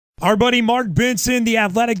Our buddy Mark Benson, the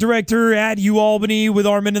athletic director at UAlbany with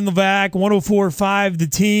Armen and Levack, 104.5 The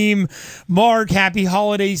Team. Mark, happy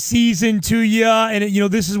holiday season to you. And,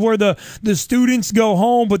 this is where the students go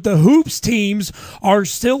home, but the hoops teams are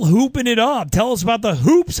still hooping it up. Tell us about the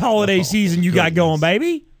hoops holiday season you got going,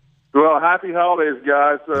 baby. Well, happy holidays,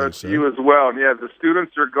 guys, to you as well. And, yeah, the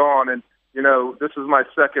students are gone. And, this is my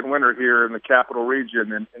second winter here in the capital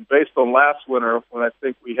region. And based on last winter, when I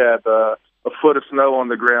think we had a foot of snow on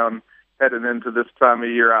the ground heading into this time of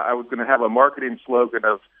year, I was going to have a marketing slogan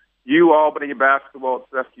of UAlbany basketball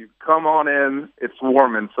at SFU. Come on in, it's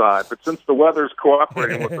warm inside. But since the weather's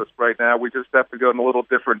cooperating with us right now, we just have to go in a little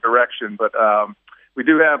different direction. But we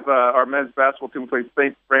do have our men's basketball team play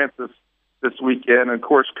St. Francis this weekend. And, of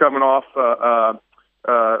course, coming off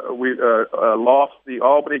we lost the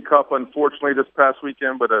Albany Cup, unfortunately, this past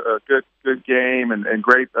weekend, but a good game and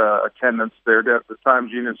great attendance there. The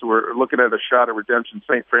Times Union, so we're looking at a shot at redemption,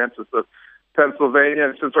 St. Francis of Pennsylvania.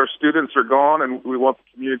 And since our students are gone and we want the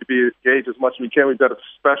community to be engaged as much as we can, we've got a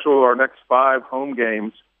special, our next 5 home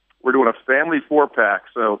games. We're doing a family 4-pack,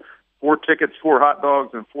 so 4 tickets, 4 hot dogs,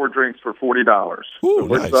 and 4 drinks for $40. Ooh, so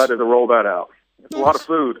we're excited to roll that out. It's a lot of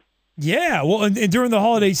food. Yeah, well, and during the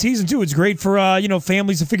holiday season, too, it's great for,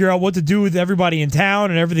 families to figure out what to do with everybody in town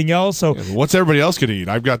and everything else. So, what's everybody else going to eat?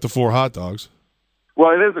 I've got the 4 hot dogs.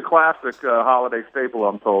 Well, it is a classic holiday staple,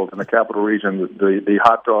 I'm told, in the capital region. The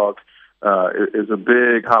hot dog is a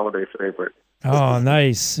big holiday favorite. Oh,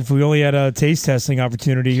 nice. If we only had a taste testing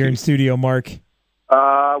opportunity here in studio, Mark.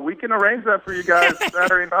 We can arrange that for you guys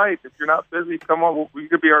Saturday night. If you're not busy, come on. We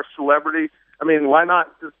could be our celebrity. I mean, why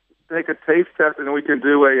not just take a taste test and we can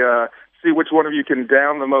do see which one of you can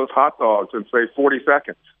down the most hot dogs in, say, 40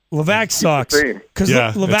 seconds. Levack sucks. Because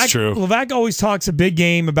that's true. Levack always talks a big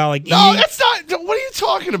game about eating. That's not. What are you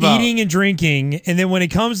talking about? Eating and drinking, and then when it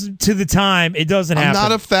comes to the time, it doesn't happen. I'm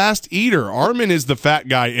not a fast eater. Armen is the fat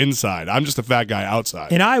guy inside. I'm just a fat guy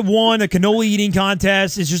outside. And I won a cannoli eating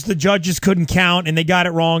contest. It's just the judges couldn't count, and they got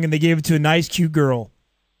it wrong, and they gave it to a nice, cute girl.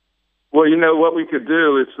 Well, what we could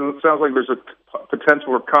do is, it sounds like there's a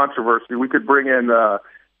potential of controversy. We could bring in an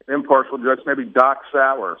impartial judge, maybe Doc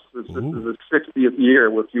Sowers. This is his 60th year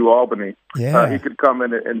with UAlbany. Yeah. He could come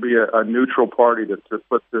in and be a neutral party to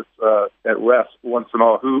put this at rest once and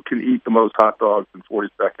all. Who can eat the most hot dogs in 40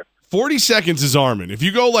 seconds? 40 seconds is Armen. If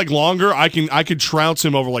you go longer, I could trounce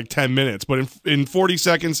him over 10 minutes. But in 40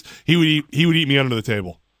 seconds, he would eat me under the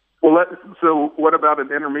table. Well, so what about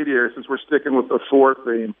an intermediary? Since we're sticking with the 4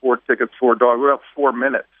 theme, 4 tickets, 4 dogs. What about 4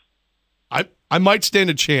 minutes? I might stand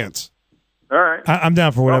a chance. All right. I'm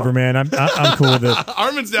down for whatever, man. I'm cool with it.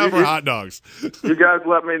 Armen's down for hot dogs. You guys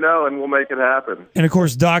let me know, and we'll make it happen. And, of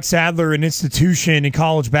course, Doc Sadler, an institution in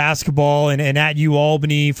college basketball and at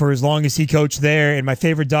UAlbany for as long as he coached there. And my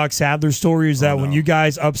favorite Doc Sadler story is that when you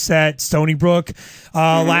guys upset Stony Brook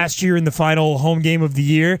last year in the final home game of the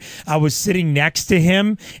year, I was sitting next to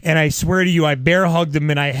him, and I swear to you, I bear hugged him,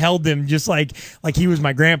 and I held him just like he was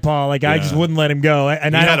my grandpa. I just wouldn't let him go.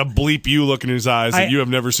 And he had a bleep you look in his eyes that you have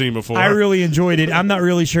never seen before. I really enjoyed it. I'm not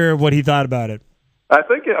really sure what he thought about it. I've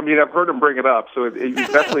heard him bring it up, so it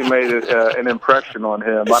definitely made an impression on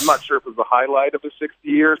him. I'm not sure if it was the highlight of his 60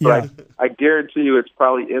 years, but I guarantee you it's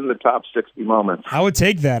probably in the top 60 moments. I would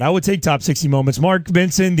take that. I would take top 60 moments. Mark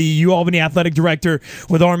Benson, the UAlbany athletic director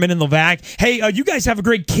with Armen and Levack. Hey, you guys have a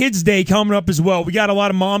great Kids Day coming up as well. We got a lot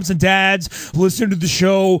of moms and dads listening to the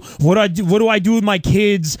show. What do I do with my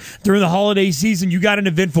kids during the holiday season? You got an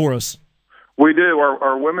event for us. We do.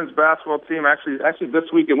 Our women's basketball team actually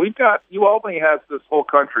this weekend UAlbany has this whole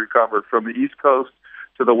country covered from the East Coast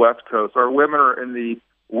to the West Coast. Our women are in the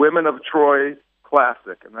Women of Troy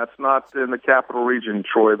Classic, and that's not in the capital region,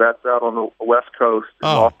 Troy. That's out on the West Coast in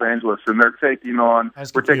Los Angeles, and we're taking on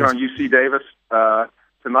UC Davis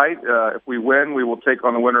tonight. If we win, we will take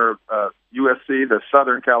on the winner of USC, the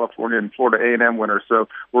Southern California and Florida A&M winner. So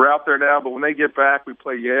we're out there now, but when they get back, we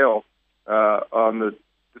play Yale on the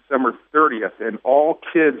December 30th, and all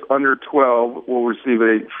kids under 12 will receive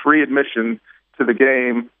a free admission to the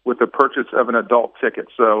game with the purchase of an adult ticket.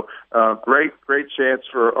 So great chance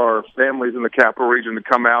for our families in the capital region to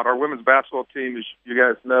come out. Our women's basketball team, as you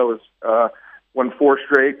guys know, has won 4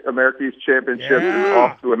 straight American East Championships and is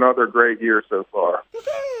off to another great year so far.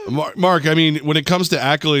 Mark, when it comes to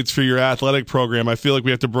accolades for your athletic program, I feel like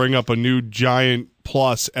we have to bring up a new giant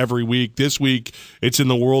plus every week. This week, it's in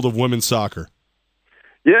the world of women's soccer.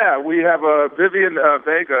 Yeah, we have Vivian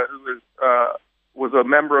Vega, who was a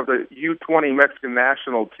member of the U20 Mexican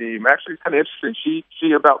national team. Actually, it's kind of interesting.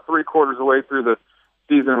 She about 3/4 of the way through the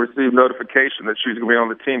season received notification that she was going to be on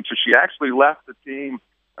the team. So she actually left the team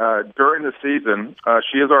during the season.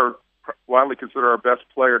 She is our widely considered our best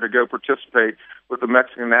player to go participate with the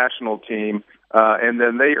Mexican national team. And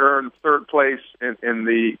then they earned third place in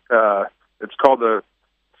the it's called the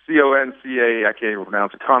CONCA, I can't even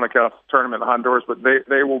pronounce it, CONCACAF tournament in Honduras, but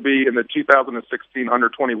they will be in the 2016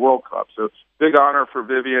 Under-20 World Cup. So big honor for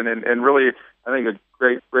Vivian, and really, I think, a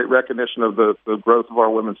great recognition of the growth of our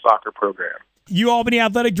women's soccer program. UAlbany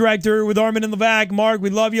Athletic Director with Armen and Levack. Mark, we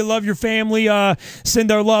love you, love your family.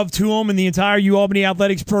 Send our love to them and the entire UAlbany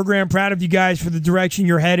Athletics program. Proud of you guys for the direction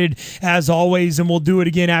you're headed, as always, and we'll do it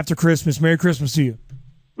again after Christmas. Merry Christmas to you.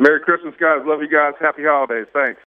 Merry Christmas, guys. Love you guys. Happy holidays. Thanks.